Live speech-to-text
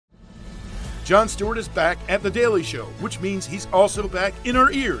Jon Stewart is back at The Daily Show, which means he's also back in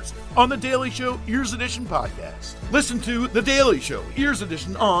our ears on The Daily Show Ears Edition podcast. Listen to The Daily Show Ears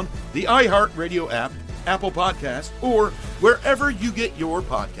Edition on the iHeartRadio app, Apple Podcasts, or wherever you get your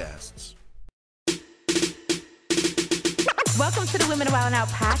podcasts. Welcome to the Women of Wild Out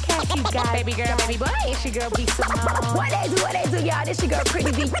podcast, you guys. Baby girl, baby boy. It's your girl, B. Simone. What they do, y'all? This your girl,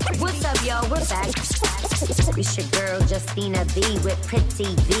 Pretty B. What's up, y'all? We're back. It's your girl, Justina V, with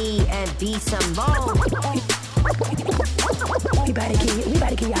Pretty V and B. Simone. We about to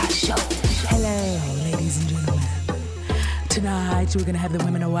get y'all a show. Hello, ladies and gentlemen. Tonight, we're going to have the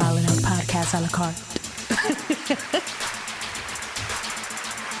Women of Wild Out podcast a la carte.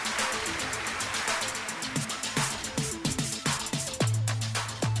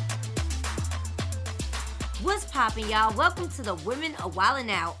 What's poppin', y'all? Welcome to the Women of Wildin'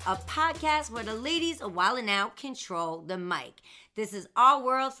 Out, a podcast where the ladies of Wildin' Out control the mic. This is our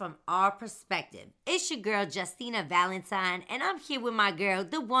world from our perspective. It's your girl, Justina Valentine, and I'm here with my girl,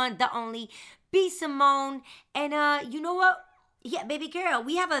 the one, the only, B. Simone. And you know what? Yeah, baby girl,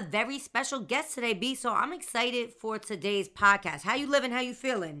 we have a very special guest today, B, so I'm excited for today's podcast. How you living? How you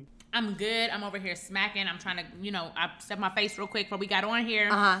feeling? I'm good. I'm over here smacking. I'm trying to, I set my face real quick before we got on here.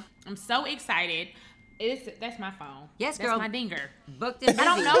 I'm so excited. That's my phone. Yes, that's girl. my dinger. Booked and busy. I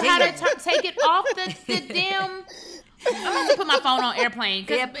don't know how to take it off the damn. I'm going to put my phone on airplane.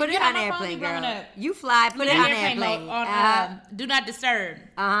 Yeah, put it on airplane, girl. You fly, put it on airplane. On do not disturb.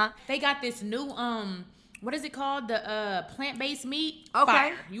 They got this new, what is it called? The plant-based meat. Okay.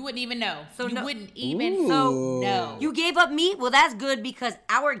 Fire. You wouldn't even know. So you no, wouldn't even know. You gave up meat? Well, that's good because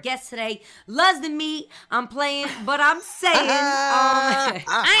our guest today loves the meat. I'm playing, but I'm saying. I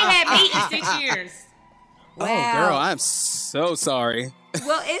ain't had meat in 6 years. Wow. Oh, girl, I'm so sorry.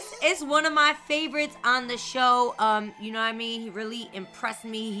 Well, it's one of my favorites on the show. You know what I mean? He really impressed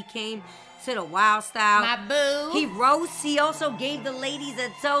me. He came to the Wild Style. My boo. He roasts. He also gave the ladies a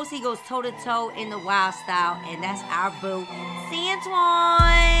toast. He goes toe-to-toe in the Wild Style, and that's our boo, Santwon.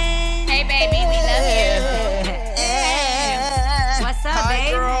 Hey, baby, we love you. What's up, Hi,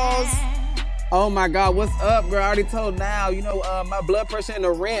 baby? girls. Oh my God, what's up, girl? I already told now, my blood pressure in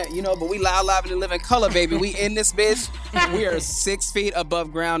the rent, but we live in the living color, baby. We in this bitch. We are 6 feet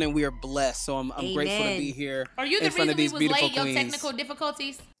above ground and we are blessed. So I'm grateful to be here. Are you the in front reason of these we was beautiful late, your queens. technical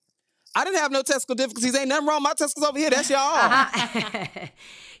difficulties? I didn't have no technical difficulties. Ain't nothing wrong. My testicles over here. That's y'all.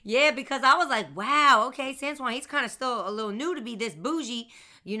 Yeah, because I was like, wow, okay, Santwon, he's kind of still a little new to be this bougie.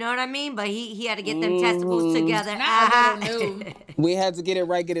 You know what I mean? But he had to get them testicles together. Not a little new. We had to get it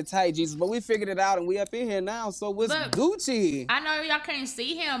right, get it tight, Jesus. But we figured it out and we up in here now. So what's Look, Gucci? I know y'all can't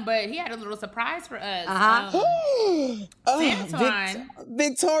see him, but he had a little surprise for us. Santwon.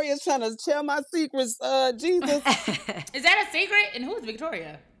 Victoria's trying to tell my secrets, Jesus. Is that a secret? And who's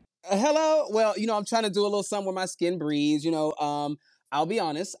Victoria? Hello. Well, I'm trying to do a little something where my skin breathes. I'll be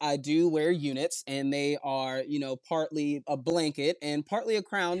honest. I do wear units, and they are, partly a blanket and partly a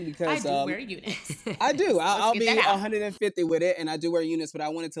crown because I do wear units. I do. I'll be that out. 150 with it, and I do wear units. But I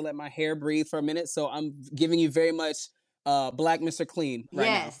wanted to let my hair breathe for a minute, so I'm giving you very much Black Mr. Clean right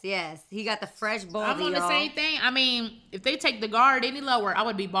now. Yes. He got the fresh baldy, I'm on the same thing. I mean, if they take the guard any lower, I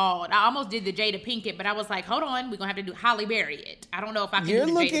would be bald. I almost did the Jada Pinkett, but I was like, hold on, we're going to have to do Halle Berry it. I don't know if I can You're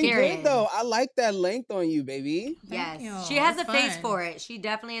do the Jada looking Pinkett. good, though. I like that length on you, baby. Yes. you. She has a It's face fun. for it. She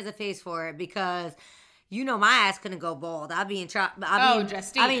definitely has a face for it because my ass couldn't go bald. I'll be in trouble.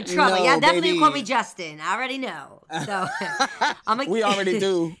 Justina. I'll be in trouble. No, Y'all definitely baby. call me Justin. I already know. So I'm like, We already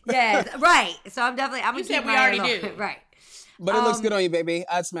do. Yes, right. So I'm gonna You said keep we my hair already low. do. Right. But it looks good on you, baby.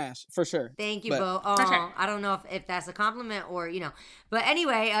 I'd smash, for sure. Thank you, But- Bo. For sure. I don't know if that's a compliment or, But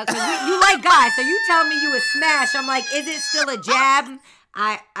anyway, because you like guys, so you tell me you would smash. I'm like, is it still a jab?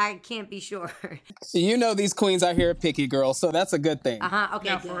 I can't be sure. These queens out here are picky, girls, so that's a good thing. Okay,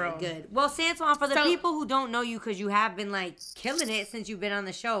 No, for real. good. Well, Santwon, for the So- people who don't know you, because you have been killing it since you've been on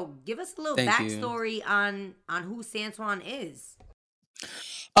the show, give us a little Thank you. backstory on who Santwon is.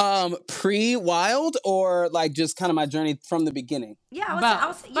 Pre-wild or just kind of my journey from the beginning? Yeah, I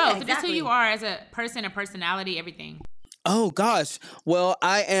was Both. exactly. Just who you are as a person, a personality, everything. Oh gosh. Well,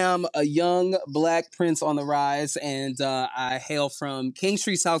 I am a young Black prince on the rise, and I hail from King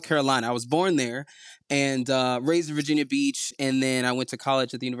Street, South Carolina. I was born there and raised in Virginia Beach, and then I went to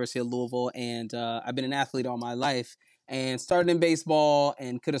college at the University of Louisville, and I've been an athlete all my life and started in baseball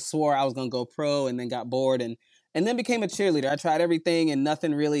and could have swore I was going to go pro and then got bored and then became a cheerleader. I tried everything and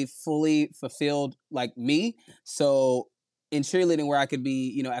nothing really fully fulfilled me. So in cheerleading where I could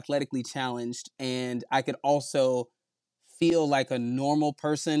be, athletically challenged and I could also feel like a normal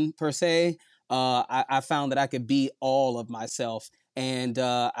person per se, I found that I could be all of myself And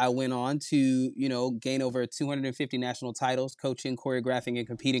I went on to, gain over 250 national titles, coaching, choreographing, and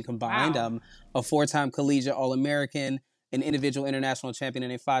competing combined. Wow. I'm a 4-time collegiate All-American, an individual international champion,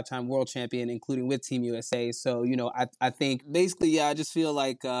 and a 5-time world champion, including with Team USA. So, I think basically, yeah, I just feel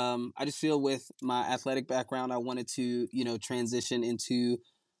like, with my athletic background, I wanted to, transition into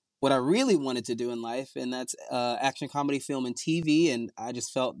what I really wanted to do in life, and that's action, comedy, film, and TV. And I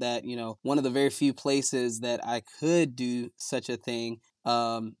just felt that, one of the very few places that I could do such a thing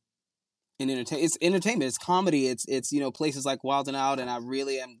it's entertainment, it's comedy, it's places like Wild 'N Out, and I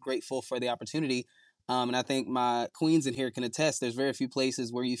really am grateful for the opportunity. And I think my queens in here can attest. There's very few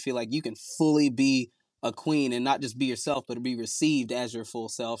places where you feel like you can fully be a queen and not just be yourself, but be received as your full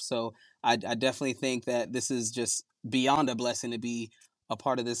self. So I definitely think that this is just beyond a blessing to be a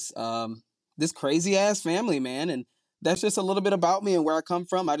part of this crazy ass family, man. And that's just a little bit about me and where I come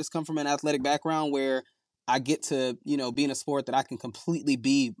from. I just come from an athletic background where I get to, be in a sport that I can completely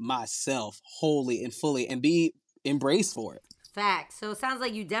be myself wholly and fully and be embraced for it. Facts. So it sounds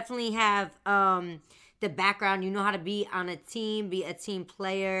like you definitely have the background. You know how to be on a team, be a team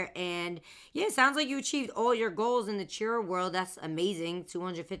player. And yeah, it sounds like you achieved all your goals in the cheer world. That's amazing.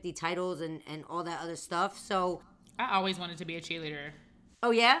 250 titles and all that other stuff. So I always wanted to be a cheerleader. Oh,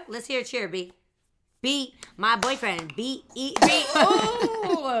 yeah? Let's hear a cheer, B. B, my boyfriend. B, E, B. Ooh.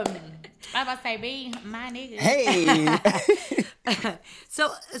 I was about to say B, my nigga. Hey. So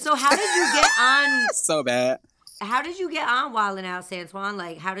how did you get on? So bad. How did you get on Wild 'N Out, Santwon?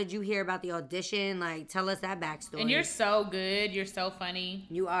 Like, how did you hear about the audition? Like, tell us that backstory. And you're so good. You're so funny.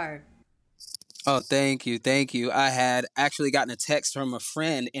 You are. Oh, thank you. Thank you. I had actually gotten a text from a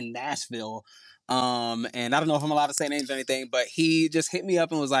friend in Nashville. And I don't know if I'm allowed to say names or anything, but he just hit me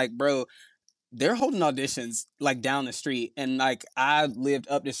up and was like, bro, they're holding auditions like down the street. And like, I lived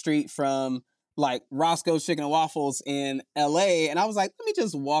up the street from like Roscoe's Chicken and Waffles in LA. And I was like, let me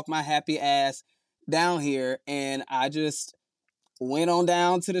just walk my happy ass down here. And I just went on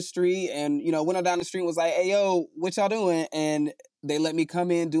down to the street and, went on down the street and was like, hey, yo, what y'all doing? And they let me come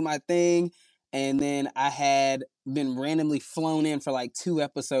in, do my thing. And then I had been randomly flown in for like 2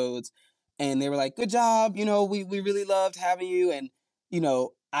 episodes. And they were like, good job. We really loved having you. And,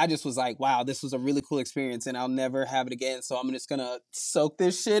 I just was like, wow, this was a really cool experience and I'll never have it again. So I'm just going to soak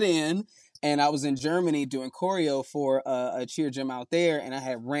this shit in. And I was in Germany doing choreo for a cheer gym out there. And I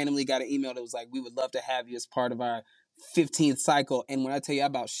had randomly got an email that was like, we would love to have you as part of our 15th cycle. And when I tell you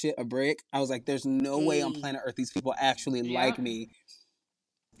about shit a brick, I was like, there's no way on planet Earth these people actually like me.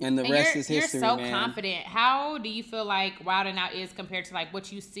 And the rest is history, You're so man. confident. How do you feel like Wild 'N Out is compared to like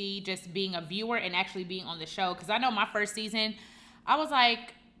what you see just being a viewer and actually being on the show? Because I know my first season, I was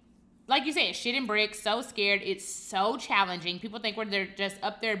like you said, shit and bricks, so scared. It's so challenging. People think they're just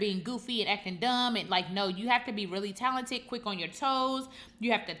up there being goofy and acting dumb. And like, no, you have to be really talented, quick on your toes.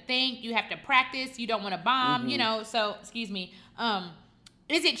 You have to think. You have to practice. You don't want to bomb, So, excuse me.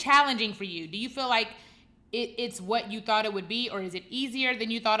 Is it challenging for you? Do you feel like it's what you thought it would be, or is it easier than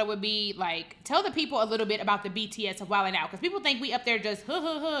you thought it would be? Like, tell the people a little bit about the BTS of Wild 'N Out, because people think we up there just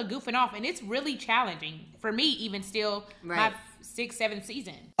goofing off, and it's really challenging for me, even still, my 6th, 7th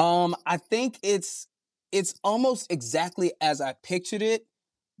season. I think it's almost exactly as I pictured it,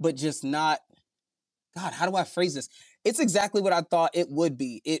 but just not. God, how do I phrase this? It's exactly what I thought it would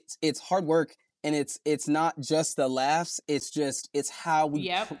be. It's hard work. And it's not just the laughs. It's how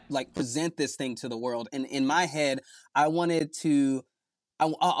we present this thing to the world. And in my head, I always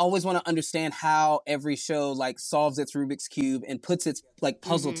want to understand how every show like solves its Rubik's Cube and puts its like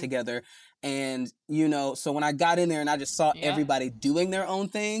puzzle together. And, so when I got in there and I just saw everybody doing their own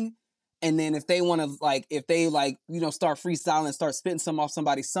thing. And then if they want to start freestyling, start spitting some off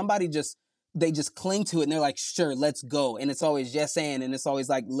somebody they just cling to it and they're like, sure, let's go. And it's always yes and it's always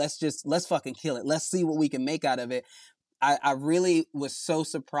like, let's fucking kill it. Let's see what we can make out of it. I really was so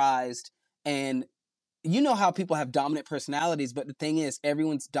surprised. And you know how people have dominant personalities, but the thing is,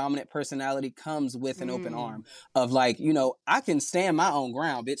 everyone's dominant personality comes with an open arm of like, I can stand my own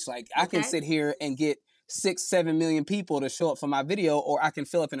ground, bitch. Like I can sit here and get 6-7 million people to show up for my video, or I can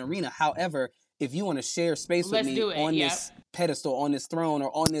fill up an arena. However, if you want to share space with me on this pedestal, on this throne,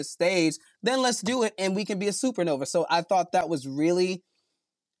 or on this stage, then let's do it and we can be a supernova. So I thought that was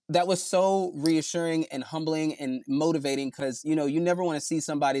so reassuring and humbling and motivating because, you never want to see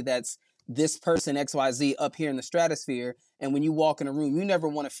somebody that's this person XYZ up here in the stratosphere. And when you walk in a room, you never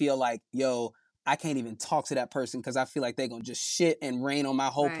want to feel like, yo, I can't even talk to that person because I feel like they're going to just shit and rain on my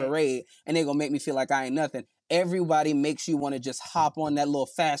whole parade and they're going to make me feel like I ain't nothing. Everybody makes you want to just hop on that little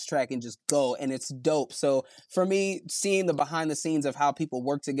fast track and just go. And it's dope. So for me, seeing the behind the scenes of how people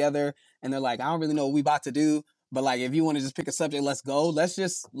work together and they're like, I don't really know what we about to do, But like, if you want to just pick a subject, let's go.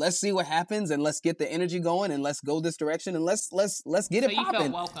 Let's see what happens, and let's get the energy going, and let's go this direction, and let's get it popping.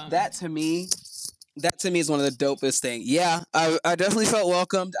 Felt welcome. That to me is one of the dopest things. Yeah, I definitely felt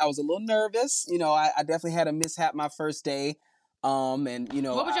welcomed. I was a little nervous. You know, I definitely had a mishap my first day. And you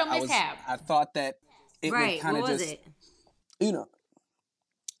know, what was your mishap? I thought that it would kind of just, it? you know,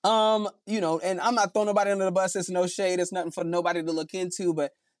 and I'm not throwing nobody under the bus. It's no shade. It's nothing for nobody to look into,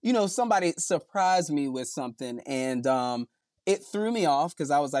 but you know, somebody surprised me with something, and it threw me off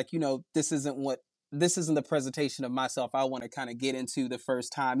because I was like, you know, this isn't the presentation of myself I want to kind of get into the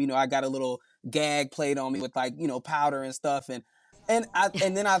first time. You know, I got a little gag played on me with like, you know, powder and stuff, and then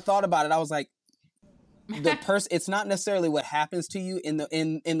I thought about it. I was like, it's not necessarily what happens to you in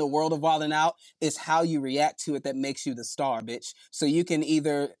the world of Wildin' Out. It's how you react to it that makes you the star, bitch. So you can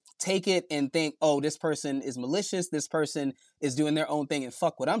either take it and think, oh, this person is malicious, this person is doing their own thing and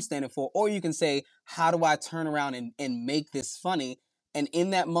fuck what I'm standing for. Or you can say, how do I turn around and make this funny? And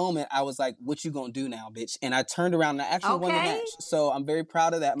in that moment, I was like, what you gonna do now, bitch? And I turned around and I actually won the match. So I'm very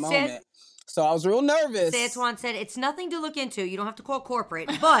proud of that moment. So I was real nervous. Santwon said, it's nothing to look into. You don't have to call corporate.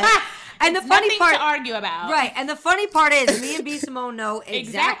 But, and the funny part. to argue about. Right. And the funny part is, me and B. Simone know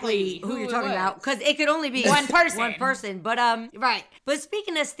exactly who you're talking about. Because it could only be one person. One person. But, right. But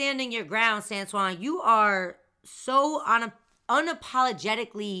speaking of standing your ground, Santwon, you are so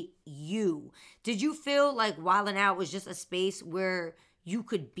unapologetically you. Did you feel like Wildin' Out was just a space where you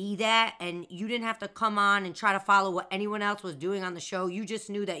could be that and you didn't have to come on and try to follow what anyone else was doing on the show? You just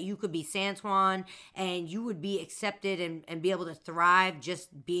knew that you could be Santwon and you would be accepted and be able to thrive just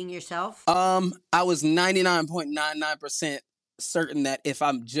being yourself? I was 99.99% certain that if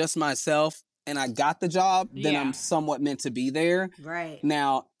I'm just myself and I got the job, then I'm somewhat meant to be there. Right.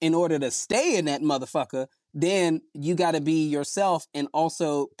 Now, in order to stay in that motherfucker, then you got to be yourself and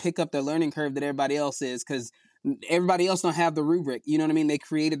also pick up the learning curve that everybody else is, because everybody else don't have the rubric. You know what I mean? They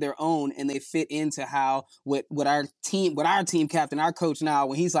created their own and they fit into how what our team captain, our coach now,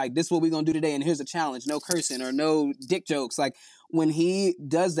 when he's like, this is what we're going to do today and here's a challenge, no cursing or no dick jokes. Like when he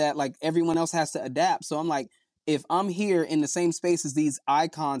does that, like everyone else has to adapt. So I'm like, if I'm here in the same space as these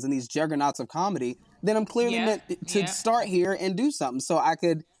icons and these juggernauts of comedy, then I'm clearly meant to start here and do something. So I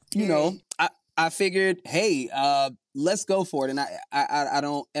could, you know, I figured, hey, let's go for it. And I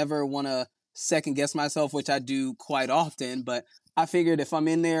don't ever want to second guess myself, which I do quite often, but I figured if I'm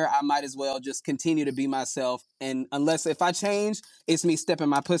in there, I might as well just continue to be myself. And if I change, it's me stepping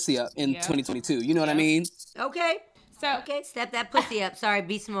my pussy up in 2022. You know what I mean? Okay. Okay, step that pussy up. Sorry,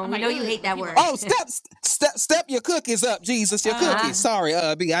 B. Simone. We know you hate that word. Oh, step your cookies up, Jesus, your cookies. Sorry,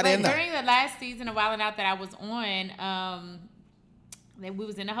 B. I didn't know. During the last season of Wildin' Out that I was on, we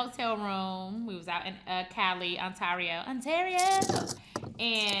was in a hotel room. We was out in Cali, Ontario, and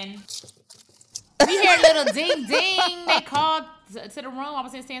we heard a little ding ding. They called to the room. I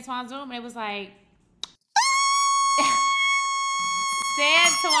was in Santwon's room, and it was like,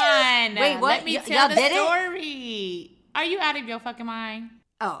 Santwon. Wait, what? Let me tell the story. Are you out of your fucking mind?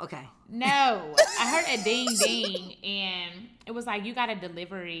 Oh, okay. No, I heard a ding ding, and it was like, you got a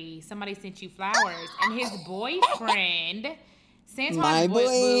delivery. Somebody sent you flowers, and his boyfriend, Santwon's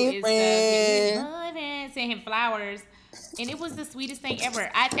boyfriend sent him flowers. And it was the sweetest thing ever.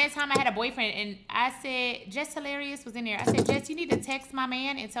 At that time, I had a boyfriend, and I said, Jess Hilarious was in there. I said, Jess, you need to text my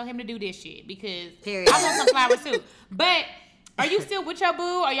man and tell him to do this shit because I want some flowers too. But are you still with your boo?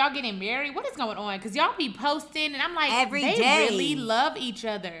 Are y'all getting married? What is going on? Because y'all be posting, and I'm like, they really love each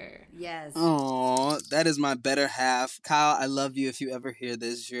other. Yes. Oh, that is my better half. Kyle, I love you. If you ever hear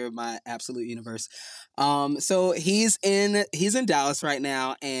this, you're my absolute universe. So he's in Dallas right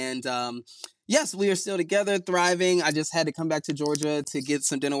now, and yes, we are still together, thriving. I just had to come back to Georgia to get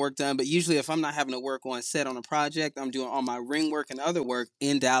some dinner work done. But usually if I'm not having to work on set on a project, I'm doing all my ring work and other work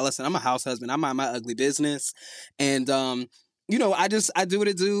in Dallas. And I'm a house husband. I mind my ugly business. And, you know, I do what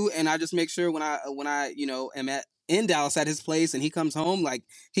I do. And I just make sure when I you know, am in Dallas at his place and he comes home, like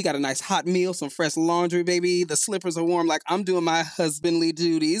he got a nice hot meal, some fresh laundry, baby. The slippers are warm. Like I'm doing my husbandly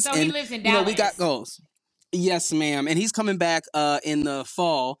duties. So and, he lives in Dallas. You know, we got goals. Yes, ma'am. And he's coming back in the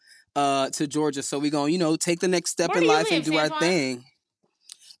fall to Georgia. So we're going, you know, take the next step in life and do our thing.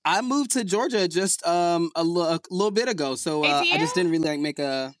 I moved to Georgia just a little bit ago. So I just didn't really like make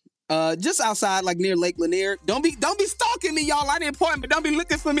a just outside, like near Lake Lanier. Don't be stalking me, y'all. I didn't point, but don't be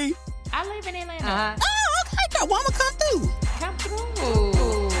looking for me. I live in Atlanta. Oh, okay. Now, why I'ma come through? Come through.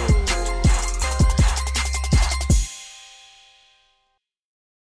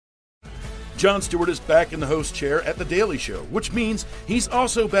 Jon Stewart is back in the host chair at The Daily Show, which means he's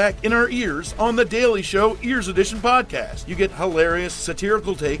also back in our ears on The Daily Show Ears Edition podcast. You get hilarious,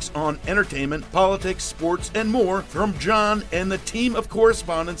 satirical takes on entertainment, politics, sports, and more from Jon and the team of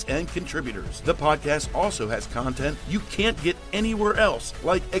correspondents and contributors. The podcast also has content you can't get anywhere else,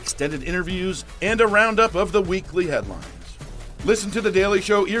 like extended interviews and a roundup of the weekly headlines. Listen to The Daily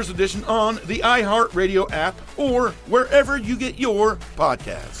Show Ears Edition on the iHeartRadio app or wherever you get your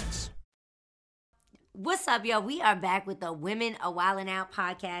podcasts. What's up, y'all? We are back with the Women A Wildin' Out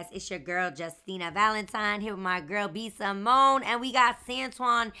podcast. It's your girl, Justina Valentine, here with my girl, B. Simone, and we got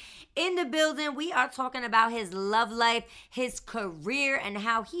Santwon in the building. We are talking about his love life, his career, and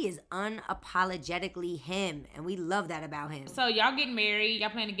how he is unapologetically him, and we love that about him. So y'all getting married?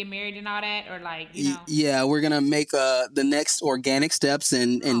 Y'all plan to get married and all that, or like, you know? Yeah, we're gonna make the next organic steps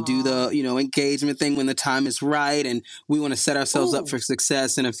and do the engagement thing when the time is right, and we want to set ourselves up for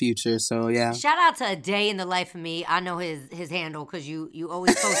success in the future. So yeah. Shout out to A Day in the Life of Me. I know his handle because you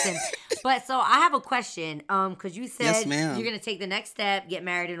always post him. But so I have a question. Because you said Yes, ma'am. you're gonna take the next step, get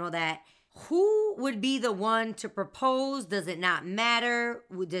married and all that. Who would be the one to propose? Does it not matter?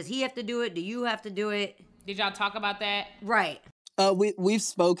 Does he have to do it? Do you have to do it? Did y'all talk about that? Right. We've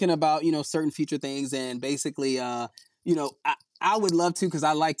spoken about certain future things, and basically I would love to because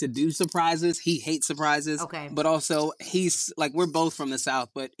I like to do surprises. He hates surprises. Okay. But also he's like, we're both from the South,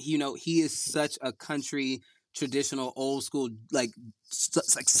 but he is such a country, traditional, old school, like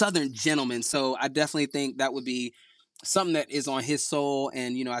Southern gentleman. So I definitely think that would be something that is on his soul.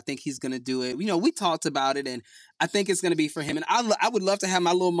 And, I think he's going to do it. We talked about it, and I think it's going to be for him. And I would love to have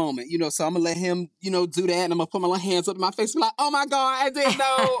my little moment, so I'm going to let him, do that. And I'm going to put my little hands up in my face and be like, oh my God, I didn't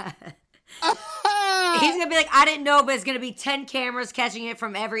know. He's going to be like, I didn't know, but it's going to be 10 cameras catching it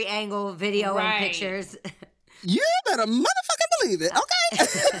from every angle, video Right. and pictures. You better motherfucking believe it, okay?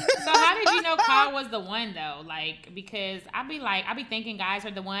 So how did you know Kyle was the one though? Like, because I be thinking guys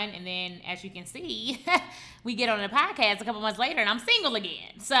are the one, and then as you can see, we get on the podcast a couple months later and I'm single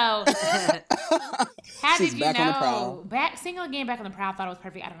again. So how She's did you back on the know? prowl. Back single again, back on the prowl. Thought it was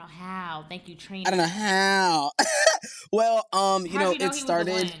perfect. I don't know how. Thank you, Trina. I don't know how. Well, How'd you know he it was the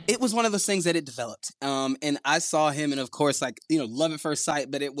started, one? it was one of those things that it developed. And I saw him, and of course, like, love at first sight,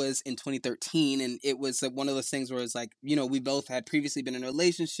 but it was in 2013. And it was one of those things where it's like, we both had previously been in a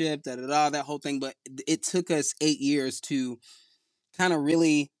relationship, that whole thing. But it took us 8 years to kind of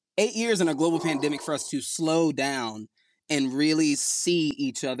really, 8 years in a global pandemic for us to slow down and really see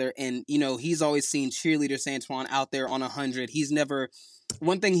each other. And, he's always seen cheerleader Santwon out there on 100. He's never,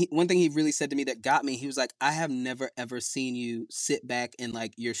 one thing he really said to me that got me, he was like, I have never, ever seen you sit back and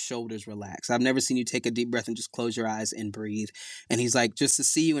like your shoulders relax. I've never seen you take a deep breath and just close your eyes and breathe. And he's like, just to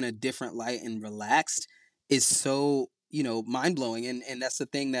see you in a different light and relaxed is so, mind blowing. And that's the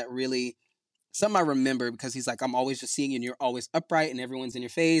thing that really, something I remember, because he's like, I'm always just seeing you and you're always upright and everyone's in your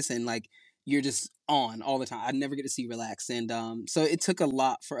face and like, you're just on all the time. I never get to see you relax. And so it took a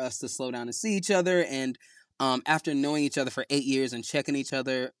lot for us to slow down and see each other. And after knowing each other for 8 years and checking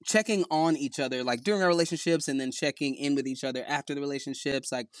on each other, like during our relationships, and then checking in with each other after the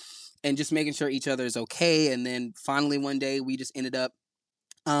relationships, like, and just making sure each other is okay. And then finally one day we just ended up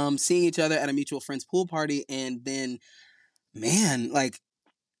seeing each other at a mutual friend's pool party. And then, man, like,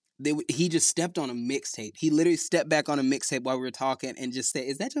 he just stepped on a mixtape. He literally stepped back on a mixtape while we were talking and just said,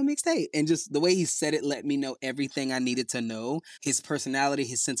 is that your mixtape? And just the way he said it let me know everything I needed to know. His personality,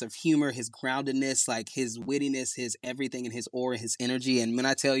 his sense of humor, his groundedness, like his wittiness, his everything, and his aura, his energy. And when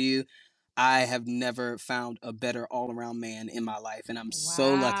I tell you, I have never found a better all-around man in my life, and I'm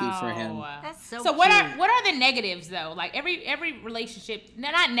so lucky for him. That's so what cute. what are the negatives though? Like every relationship,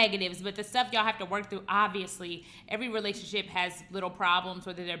 not negatives, but the stuff y'all have to work through. Obviously, every relationship has little problems,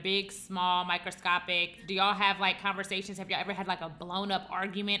 whether they're big, small, microscopic. Do y'all have like conversations? Have y'all ever had like a blown up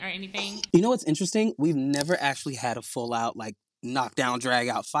argument or anything? You know what's interesting? We've never actually had a full out like knockdown, drag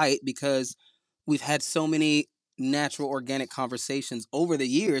out fight because we've had so many natural organic conversations over the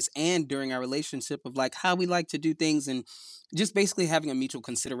years and during our relationship of like how we like to do things and just basically having a mutual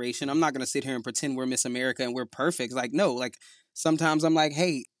consideration. I'm not going to sit here and pretend we're Miss America and we're perfect. Like, no, like sometimes I'm like,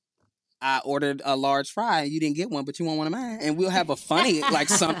 hey, I ordered a large fry. You didn't get one, but you want one of mine. And we'll have a funny, like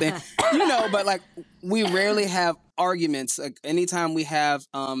something, but like we rarely have arguments. Like anytime we have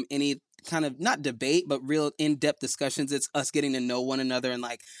any kind of not debate, but real in-depth discussions, it's us getting to know one another and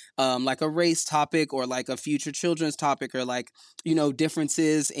like a race topic or like a future children's topic or like,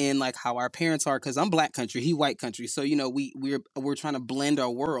 differences in like how our parents are. Cause I'm Black country, he white country. So, we're trying to blend our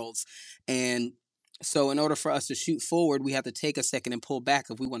worlds. And so in order for us to shoot forward, we have to take a second and pull back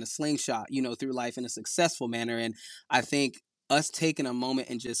if we want to slingshot, through life in a successful manner. And I think us taking a moment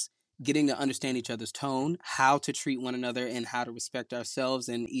and just getting to understand each other's tone, how to treat one another, and how to respect ourselves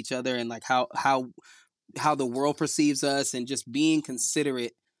and each other, and like how the world perceives us, and just being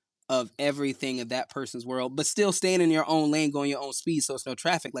considerate of everything in that person's world, but still staying in your own lane, going your own speed, so it's no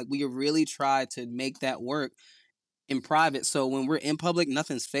traffic. Like, we really try to make that work in private. So when we're in public,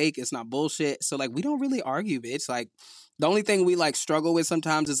 nothing's fake. It's not bullshit. So like, we don't really argue, bitch. Like, the only thing we like struggle with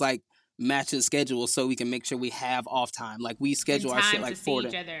sometimes is like matching schedules so we can make sure we have off time. Like, we schedule our shit like to see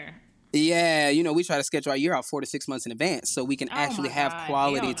each other. Yeah, you know, we try to schedule our year out 4 to 6 months in advance so we can actually have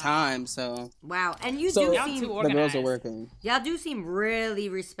quality time. So wow, and you so do seem the girls are working. Y'all do seem really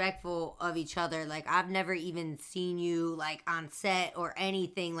respectful of each other. Like, I've never even seen you like on set or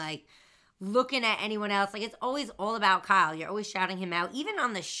anything like looking at anyone else. Like, it's always all about Kyle. You're always shouting him out, even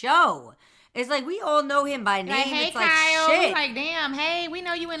on the show. It's like we all know him by name. Like, hey, it's Kyle. Like, shit. Like, damn, hey, we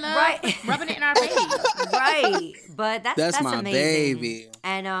know you in love. Right. Rubbing it in our face. Right. But that's my amazing. baby.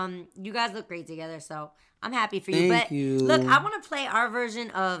 And you guys look great together, so I'm happy for you. Thank you. Look, I want to play our version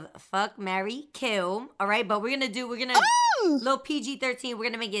of Fuck, Marry, Kill. All right, but we're gonna little PG-13. We're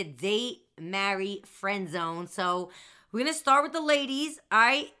gonna make it date, marry, friend zone. So we're gonna start with the ladies. All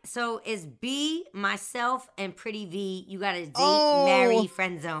right. So it's B, myself, and Pretty V. You gotta date, marry,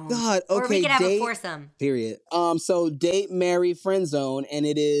 friend zone. God, okay. Or we can have date, a foursome. Period. So date, marry, friend zone, and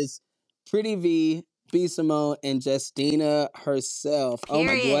it is Pretty V, B Simone, and Justina herself. Period. Oh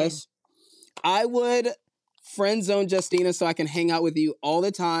my gosh. I would friend zone Justina so I can hang out with you all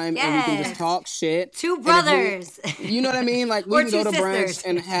the time and we can just talk shit. Two brothers. You know what I mean? Like, we can go to sisters. brunch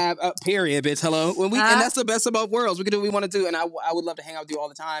and have a period, bitch. Hello. And that's the best of both worlds. We can do what we want to do. And I would love to hang out with you all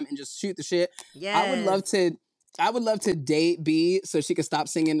the time and just shoot the shit. Yes. I would love to date B so she could stop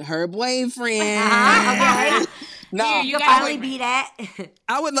singing her boyfriend. Okay. No, you can finally be that.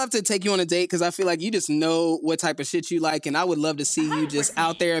 I would love to take you on a date because I feel like you just know what type of shit you like, and I would love to see you just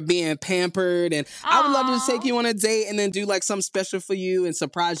out there being pampered. And I would love to just take you on a date and then do like something special for you and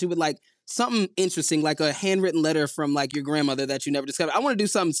surprise you with like something interesting, like a handwritten letter from like your grandmother that you never discovered. I want to do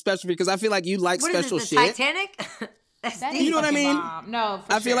something special because I feel like you like special shit. Titanic? That's you know what I mean? No,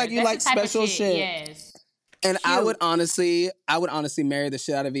 for I feel like you like special shit. Yes. And cute. I would honestly marry the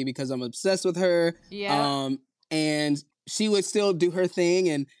shit out of V because I'm obsessed with her. Yeah. And she would still do her thing,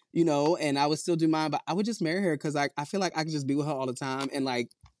 and you know, and I would still do mine. But I would just marry her because I feel like I could just be with her all the time, and like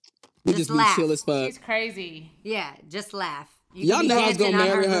we just be chill as fuck. She's crazy. Yeah, just laugh. Y'all know I was gonna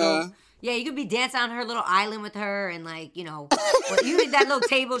marry her. Yeah, you could be dancing on her little island with her, and like, you know, you need that little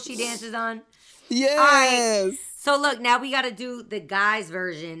table she dances on. Yes. All right. So look, now we got to do the guys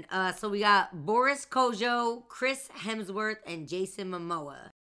version. So we got Boris Kojo, Chris Hemsworth, and Jason Momoa.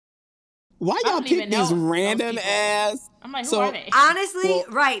 Why y'all pick these random ass? I'm like, who are they? Honestly,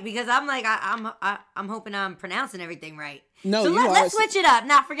 right? Because I'm like, I'm hoping I'm pronouncing everything right. No, so you are. Let's switch it up.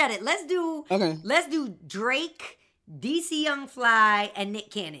 Not forget it. Let's do. Okay. Let's do Drake, DC Young Fly, and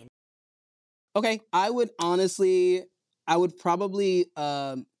Nick Cannon. Okay, I would probably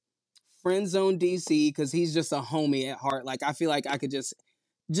friend zone DC because he's just a homie at heart. Like, I feel like I could just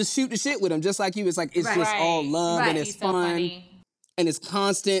shoot the shit with him, just like you. It's like it's just all love and it's fun. And it's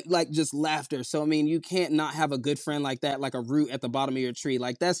constant, like, just laughter. So, I mean, you can't not have a good friend like that, like a root at the bottom of your tree.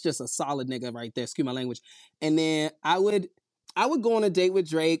 Like, that's just a solid nigga right there. Excuse my language. And then I would go on a date with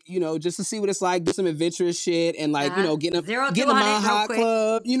Drake, you know, just to see what it's like, do some adventurous shit, and, like, you know, get a Mile High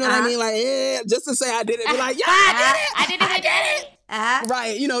Club. You know what I mean? Like, yeah, just to say I did it. Be like, yeah, I did it.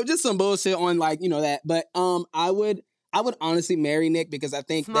 Right. You know, just some bullshit on, like, you know, that. But I would honestly marry Nick because I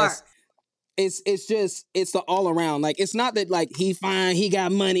think that's... It's just the all around. Like, it's not that like he fine, he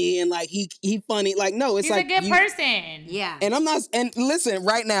got money, and like he funny. Like, no, it's he's like a good person. Yeah. And I'm not. And listen,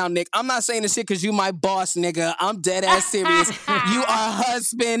 right now, Nick, I'm not saying this shit because you my boss, nigga. I'm dead ass serious. You are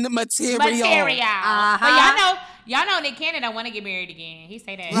husband material. But y'all know Nick Cannon don't want to get married again. He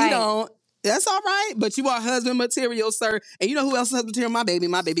say that. He don't. That's all right, but you are husband material, sir. And you know who else is husband material?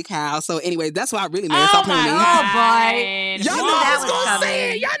 My baby Kyle. So anyway, that's why I really married. Stop playing with me. Oh boy, y'all knew I was gonna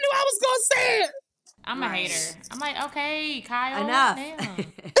say it. Y'all knew I was gonna say it. I'm a hater. I'm like, okay, Kyle. Enough.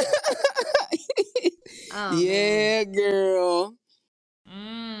 Yeah, girl.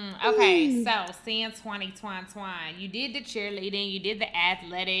 Okay, so Santwon, you did the cheerleading, you did the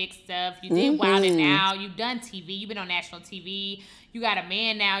athletic stuff, you did Wild 'N Out, you've done TV, you've been on national TV, you got a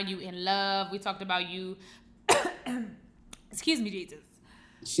man now, you in love. We talked about you. Excuse me, Jesus.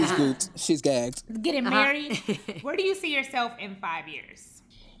 She's good. She's gagged. Getting married. Where do you see yourself in 5 years?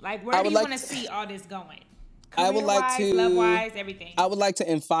 Like, where do you want to see all this going? I would like to, love-wise, everything. I would like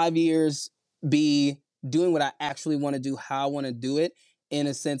to, in 5 years, be doing what I actually want to do, how I want to do it, in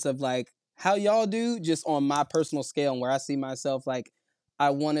a sense of like how y'all do, just on my personal scale and where I see myself. Like, I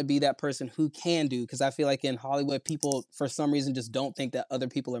want to be that person who can do, because I feel like in Hollywood, people for some reason just don't think that other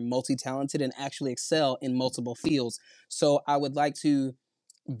people are multi-talented and actually excel in multiple fields. So I would like to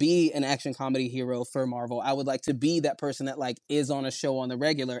be an action comedy hero for Marvel. I would like to be that person that like is on a show on the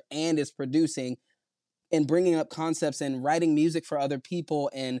regular and is producing and bringing up concepts and writing music for other people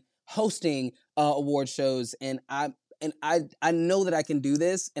and hosting award shows. And I know that I can do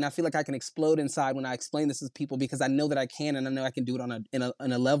this, and I feel like I can explode inside when I explain this to people, because I know that I can, and I know I can do it on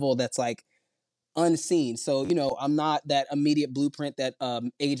a level that's like unseen. So, you know, I'm not that immediate blueprint that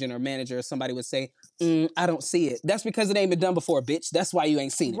agent or manager or somebody would say, I don't see it. That's because it ain't been done before, bitch. That's why you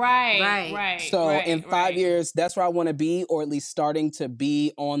ain't seen it. Right. So in 5 years, that's where I want to be, or at least starting to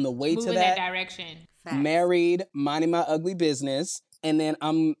be on the way Moving to that. direction. Facts. Married, minding my ugly business, and then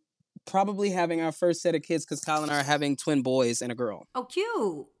I'm probably having our first set of kids, because Kyle and I are having twin boys and a girl. Oh,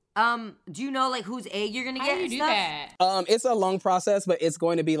 cute. Do you know like whose egg you're gonna How get? do you and do stuff? that? It's a long process, but it's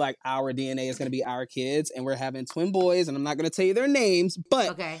going to be like our DNA. It's going to be our kids, and we're having twin boys, and I'm not going to tell you their names, but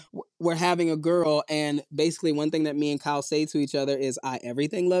Okay. we're having a girl. And basically, one thing that me and Kyle say to each other is, "I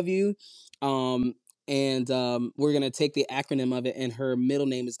everything love you," and we're going to take the acronym of it, and her middle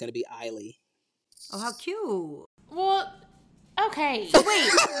name is going to be Eiley. Oh, how cute. Well, okay. So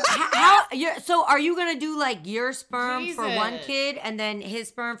wait, so are you gonna do like your sperm for one Jesus. kid and then his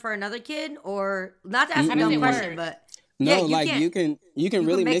sperm for another kid, or not to ask a How does dumb it question, work? but No, yeah, like you can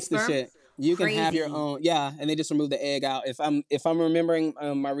really make mix the sperm? shit. You can have your Crazy. own, yeah, and they just remove the egg out. If I'm remembering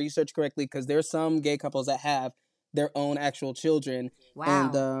my research correctly, because there's some gay couples that have their own actual children.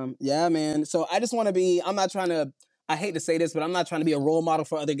 Wow. And yeah, man. So I just want to be. I'm not trying to. I hate to say this, but I'm not trying to be a role model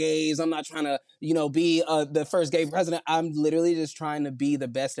for other gays. I'm not trying to, be the first gay president. I'm literally just trying to be the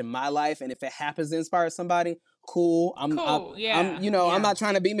best in my life. And if it happens to inspire somebody, cool. I'm not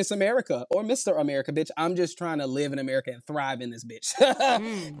trying to be Miss America or Mr. America, bitch. I'm just trying to live in America and thrive in this bitch.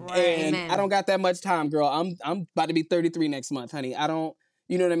 Right. And Amen. I don't got that much time, girl. I'm about to be 33 next month, honey. I don't.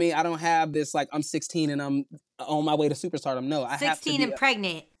 You know what I mean? I don't have this like I'm 16 and I'm on my way to superstardom. No, I have to 16 be and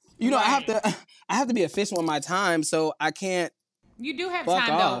pregnant. I have to be efficient with my time, so I can't. You do have Fuck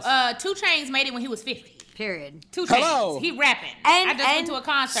time off. though. 2 Chainz made it when he was 50. Period. 2 Hello. Chainz. He rapping. I just went to a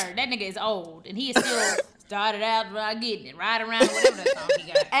concert. That nigga is old, and he is still started out getting it right around whatever that song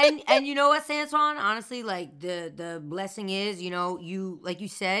he got. And you know what, Santwon? Honestly, like the blessing is, you like you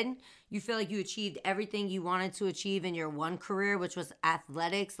said, you feel like you achieved everything you wanted to achieve in your one career, which was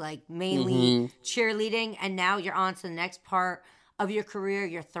athletics, like mainly cheerleading, and now you're on to the next part of your career.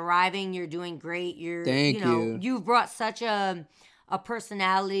 You're thriving. You're doing great. Thank you. You've brought such a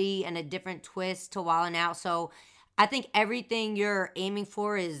personality and a different twist to Wildin' Out. So I think everything you're aiming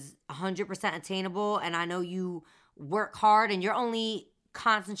for is 100% attainable. And I know you work hard, and you're only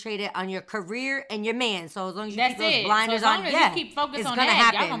concentrated on your career and your man. So as long as you keep those blinders so as on, long as you keep focused it's on gonna that,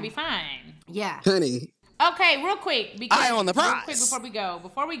 happen. y'all gonna be fine. Yeah. Honey. Okay, real quick. Because Eye on the prize. Real quick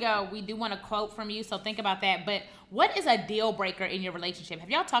before we go, we do want a quote from you, so think about that. But what is a deal breaker in your relationship? Have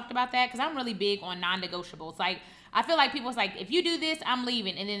y'all talked about that? Because I'm really big on non-negotiables. Like, I feel like people's like, if you do this, I'm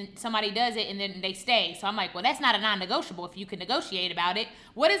leaving. And then somebody does it, and then they stay. So I'm like, well, that's not a non-negotiable if you can negotiate about it.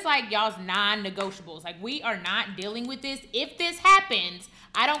 What is, like, y'all's non-negotiables? Like, we are not dealing with this. If this happens,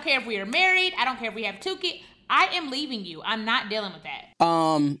 I don't care if we are married. I don't care if we have 2 kids. I am leaving you. I'm not dealing with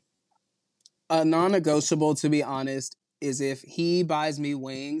that. A non-negotiable, to be honest, is if he buys me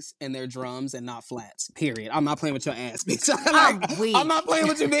wings and they're drums and not flats. Period. I'm not playing with your ass, bitch. I'm not playing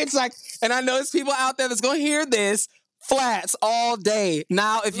with your bitch. Like, and I know there's people out there that's gonna hear this flats all day.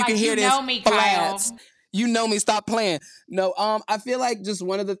 Now, if you can hear this, me, flats. Kyle. You know me. Stop playing. No. I feel like just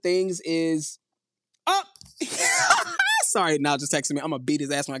one of the things is. Oh. Sorry, now just texting me. I'm gonna beat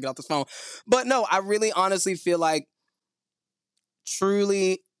his ass when I get off the phone. But no, I really honestly feel like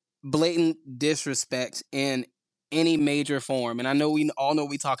truly blatant disrespect in any major form. And I know we all know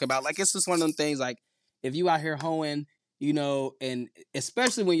we talk about, like, it's just one of them things, like, if you out here hoeing, and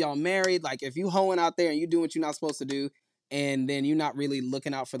especially when y'all married, like, if you hoeing out there and you do what you're not supposed to do, and then you're not really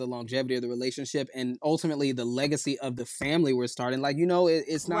looking out for the longevity of the relationship and ultimately the legacy of the family we're starting, like,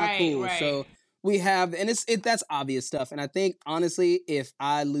 it's not cool. Right. So we have, and that's obvious stuff. And I think, honestly, if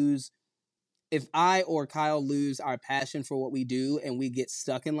I or Kyle lose our passion for what we do and we get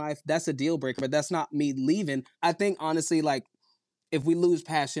stuck in life, that's a deal breaker, but that's not me leaving. I think, honestly, like, if we lose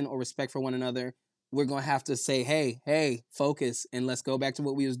passion or respect for one another, we're going to have to say, hey, focus, and let's go back to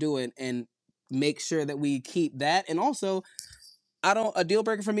what we was doing and make sure that we keep that. And also, a deal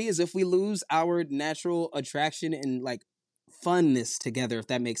breaker for me is if we lose our natural attraction and, like, funness together, if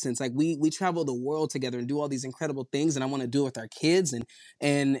that makes sense. Like, we travel the world together and do all these incredible things, and I want to do it with our kids,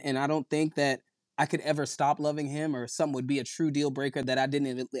 and I don't think that I could ever stop loving him or something would be a true deal breaker that I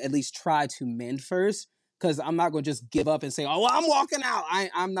didn't at least try to mend first. Because I'm not going to just give up and say, oh, well, I'm walking out.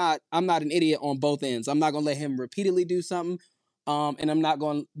 I'm not an idiot on both ends. I'm not going to let him repeatedly do something. And I'm not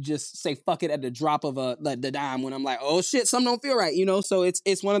going to just say fuck it at the drop of the dime when I'm like, oh shit, something don't feel right, you know? So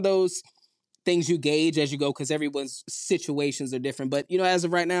it's one of those things you gauge as you go because everyone's situations are different. But, you know, as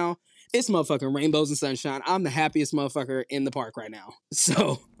of right now, it's motherfucking rainbows and sunshine. I'm the happiest motherfucker in the park right now.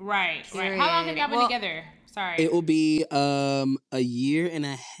 So. Right. How long have y'all been together? Sorry. It will be a year and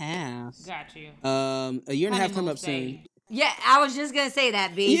a half. Got you. A year and a half coming up soon. Yeah, I was just gonna say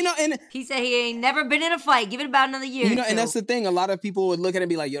that, B. You know, and he said he ain't never been in a fight. Give it about another year. You know, and that's the thing. A lot of people would look at it and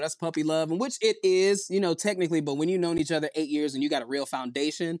be like, yo, that's puppy love. And which it is, you know, technically, but when you've known each other 8 years and you got a real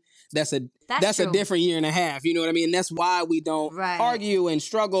foundation, that's a different year and a half. You know what I mean? And that's why we don't argue and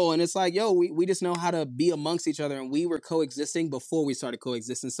struggle. And it's like, yo, we just know how to be amongst each other. And we were coexisting before we started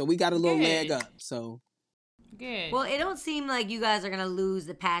coexisting. So we got a little leg up. So good. Well, it don't seem like you guys are going to lose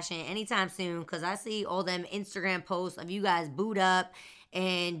the passion anytime soon because I see all them Instagram posts of you guys boot up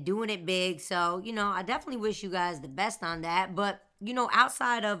and doing it big. So, you know, I definitely wish you guys the best on that. But, you know,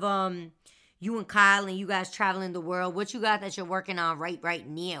 outside of you and Kyle and you guys traveling the world, what you got that you're working on right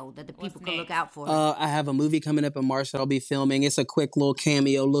now that the people can look out for? I have a movie coming up in March that I'll be filming. It's a quick little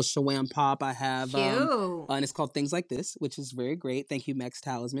cameo, little Shawam pop. I have, and it's called Things Like This, which is very great. Thank you, Max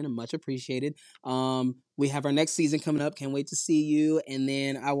Talisman, and much appreciated. We have our next season coming up. Can't wait to see you. And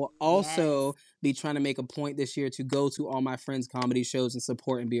then I will also be trying to make a point this year to go to all my friends' comedy shows and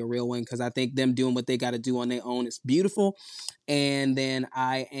support and be a real one because I think them doing what they got to do on their own is beautiful. And then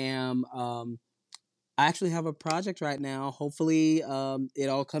I actually have a project right now. Hopefully it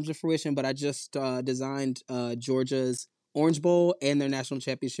all comes to fruition, but I just designed Georgia's Orange Bowl and their national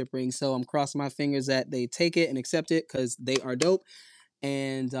championship ring. So I'm crossing my fingers that they take it and accept it because they are dope.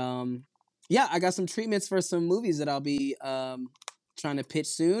 And I got some treatments for some movies that I'll be trying to pitch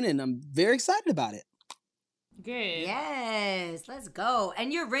soon, and I'm very excited about it. Good. Yes, let's go.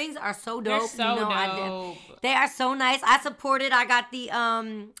 And your rings are so dope. They're so dope. They are so nice. I supported. I got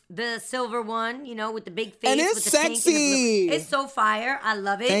the silver one, you know, with the big face. And it's with the sexy. Pink and the blue. It's so fire. I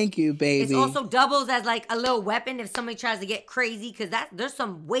love it. Thank you, baby. It also doubles as like a little weapon if somebody tries to get crazy because there's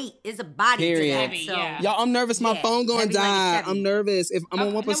some weight. It's a body to that. Heavy, so. Y'all, I'm nervous. My phone going to die. Like I'm nervous. If I'm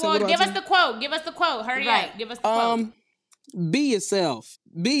on 1%, well, give us the quote. Give us the quote. Hurry up. Give us the quote. Be yourself.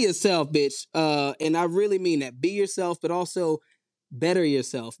 Be yourself, bitch. And I really mean that. Be yourself, but also better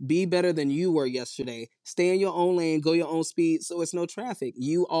yourself. Be better than you were yesterday. Stay in your own lane. Go your own speed so it's no traffic.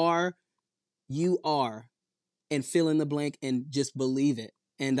 You are, and fill in the blank and just believe it.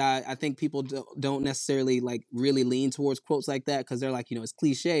 And I think people don't necessarily like really lean towards quotes like that because they're like, you know, it's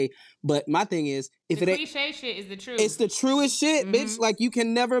cliche. But my thing is, if the it cliche shit is the truth. It's the truest shit, bitch. Like you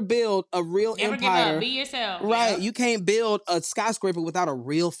can never build a real never empire. Give up. Be yourself. Right. Yeah. You can't build a skyscraper without a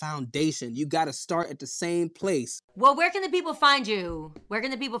real foundation. You got to start at the same place. Well, where can the people find you? Where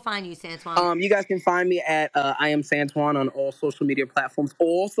can the people find you, Santwon? You guys can find me at I am Santwon on all social media platforms.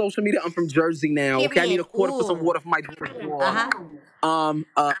 All social media. I'm from Jersey now. Period. Okay, I need a quarter for some water for my drink.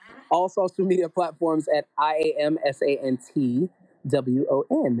 All social media platforms at IAMSANTWON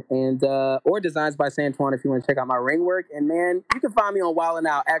and or Designs by Santwon if you want to check out my ring work. And man, you can find me on Wild 'N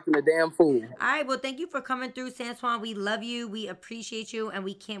Out acting a damn fool. All right, well, thank you for coming through, Santwon. We love you, we appreciate you, and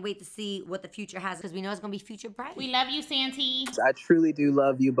we can't wait to see what the future has because we know it's gonna be future bright. We love you, Santi. I truly do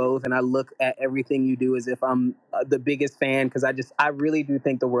love you both, and I look at everything you do as if I'm the biggest fan because I really do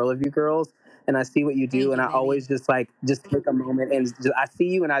think the world of you girls. And I see what you do, and I always just take a moment and I see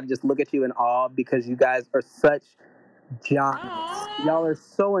you, and I just look at you in awe because you guys are such giants. Y'all are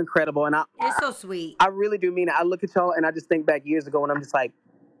so incredible, and you're so sweet. I really do mean it. I look at y'all, and I just think back years ago, and I'm just like,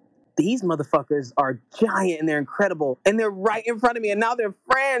 these motherfuckers are giant, and they're incredible, and they're right in front of me, and now they're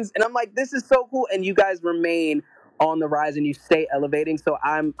friends, and I'm like, this is so cool, and you guys remain on the rise, and you stay elevating. So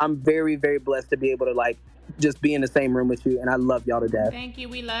I'm very, very blessed to be able to like just be in the same room with you, and I love y'all to death. Thank you.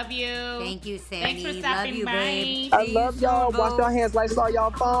 We love you. Thank you, Sandy. Thanks for stopping love you, by. babe. I love y'all. Wash y'all hands. Lights all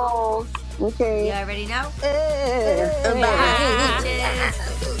y'all phones. Okay. You already know? Bye.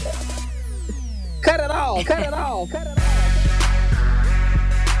 Cut it all. Cut it all. Cut it all.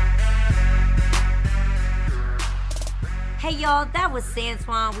 Hey y'all, that was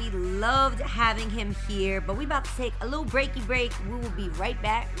Santwon. We loved having him here, but we about to take a little breaky break. We will be right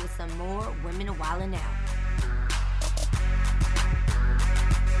back with some more Women a Wildin' Out.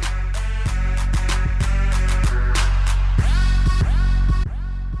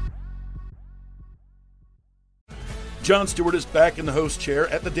 Jon Stewart is back in the host chair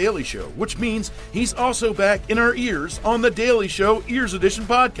at The Daily Show, which means he's also back in our ears on The Daily Show Ears Edition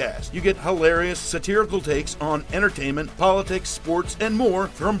podcast. You get hilarious, satirical takes on entertainment, politics, sports, and more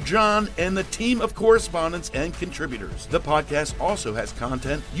from Jon and the team of correspondents and contributors. The podcast also has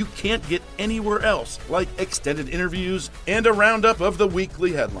content you can't get anywhere else, like extended interviews and a roundup of the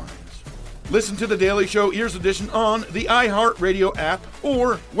weekly headlines. Listen to The Daily Show Ears Edition on the iHeartRadio app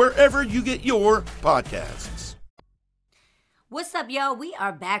or wherever you get your podcasts. What's up, yo? We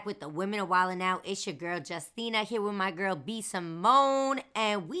are back with the Women of Wildin' Out. It's your girl, Justina, here with my girl, B. Simone.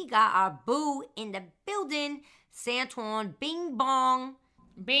 And we got our boo in the building, Santwon. Bing bong.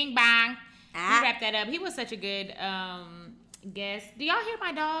 Bing bong. We wrapped that up. He was such a good guest. Do y'all hear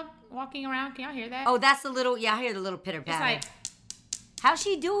my dog walking around? Can y'all hear that? Oh, that's the little, I hear the little pitter patter. It's like, how's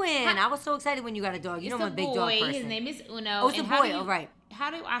she doing? I was so excited when you got a dog. You know I'm a big dog person. His name is Uno. Oh, it's a boy. Oh, right. How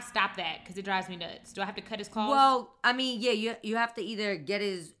do I stop that? Because it drives me nuts. Do I have to cut his claws? Well, I mean, yeah, you have to either get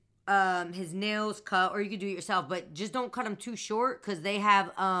his nails cut or you could do it yourself, but just don't cut them too short because they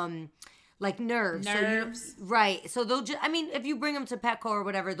have like nerves. Nerves. So right. So they'll just, I mean, if you bring them to Petco or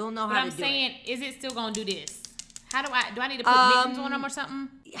whatever, they'll know how to do it. But I'm saying, is it still going to do this? Do I need to put mittens on him or something?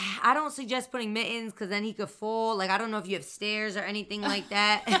 I don't suggest putting mittens because then he could fall. Like, I don't know if you have stairs or anything like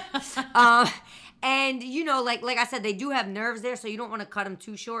that. And, you know, like I said, they do have nerves there, so you don't want to cut them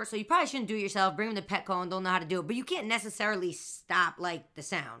too short. So you probably shouldn't do it yourself. Bring them to Petco and they'll know how to do it. But you can't necessarily stop, like, the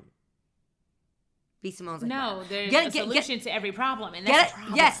sound. B. Simone's like, no, there's a solution to every problem, and that's a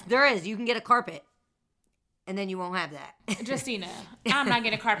problem. Yes, there is. You can get a carpet. And then you won't have that. Justina, I'm not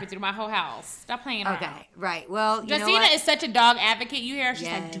getting a carpet through my whole house. Stop playing around. Okay, right. Well, Justina is such a dog advocate. You hear her? She's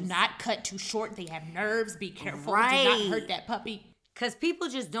like, do not cut too short. They have nerves. Be careful. Right. Do not hurt that puppy. Because people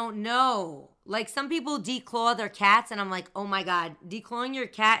just don't know. Like, some people declaw their cats, and I'm like, oh my God. Declawing your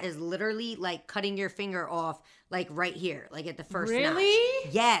cat is literally like cutting your finger off, like right here, like at the first notch. Really?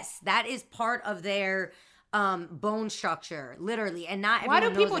 Yes. That is part of their bone structure, literally. And not everyone Why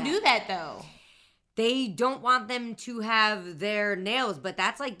do people do that, though? They don't want them to have their nails, but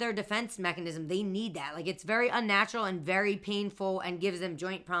that's like their defense mechanism. They need that. Like, it's very unnatural and very painful and gives them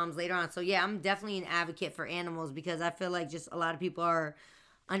joint problems later on. So yeah, I'm definitely an advocate for animals because I feel like just a lot of people are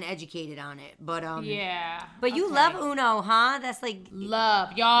uneducated on it. But yeah. But you love Uno, huh? That's like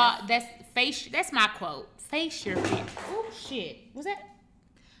love. Y'all, that's my quote. Face your fear. Oh shit. Was that?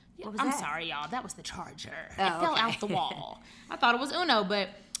 I'm sorry, y'all. That was the charger. It fell out the wall. I thought it was Uno, but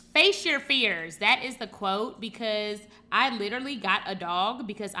face your fears. That is the quote because I literally got a dog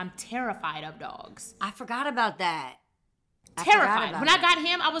because I'm terrified of dogs. I forgot about that. Terrified. When I got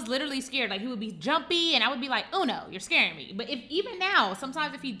him, I was literally scared. Like, he would be jumpy, and I would be like, "Oh no, you're scaring me." But even now,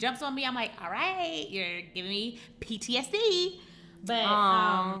 sometimes if he jumps on me, I'm like, "All right, you're giving me PTSD."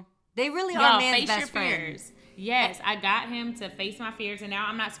 But they really are man's face best your friend. fears. Yes, I got him to face my fears, and now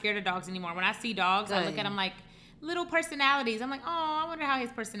I'm not scared of dogs anymore. When I see dogs, I look at them like little personalities. I'm like, oh, I wonder how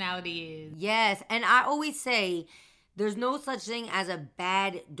his personality is. Yes, and I always say there's no such thing as a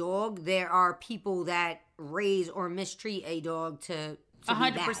bad dog. There are people that raise or mistreat a dog to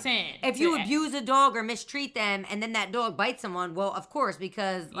 100%. If you abuse a dog or mistreat them and then that dog bites someone, well, of course,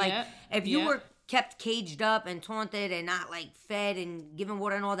 because if you were kept caged up and taunted and not like fed and given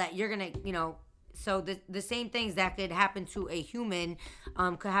water and all that, you're going to, so the same things that could happen to a human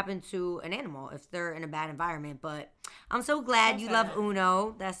could happen to an animal if they're in a bad environment. But I'm so glad you love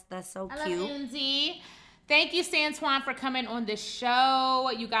Uno. That's so cute. I love Unzi. Thank you, Santwon, for coming on the show.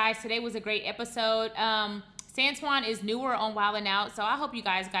 You guys, today was a great episode. Santwon is newer on Wildin' Out, so I hope you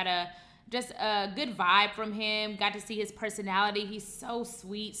guys got a good vibe from him. Got to see his personality. He's so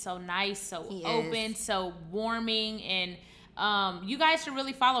sweet, so nice, so open, so warming, and you guys should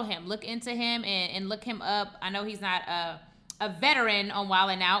really follow him. Look into him and look him up. I know he's not a veteran on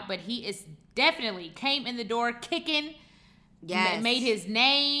Wildin' Out, but he is definitely came in the door kicking. Yes. Made his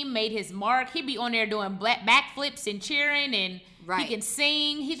name, made his mark. He be on there doing backflips and cheering, and he can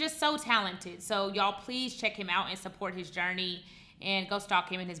sing. He's just so talented. So y'all please check him out and support his journey and go stalk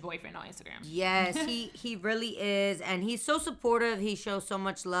him and his boyfriend on Instagram. Yes, he really is. And he's so supportive. He shows so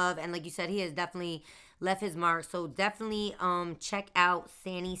much love. And like you said, he has definitely left his mark. So definitely check out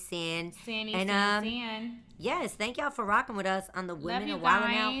Sanny San. San. Yes, thank y'all for rocking with us on the Women of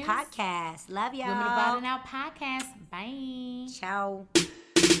Wildin' Out podcast. Love y'all. Women of Wildin' Out podcast. Bye. Ciao.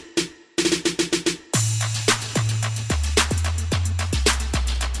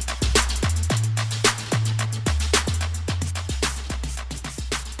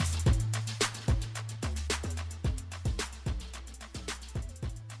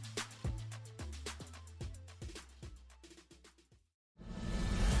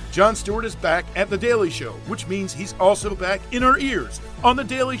 Jon Stewart is back at The Daily Show, which means he's also back in our ears on The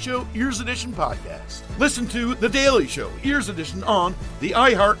Daily Show Ears Edition podcast. Listen to The Daily Show Ears Edition on the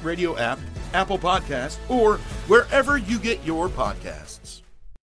iHeartRadio app, Apple Podcast, or wherever you get your podcasts.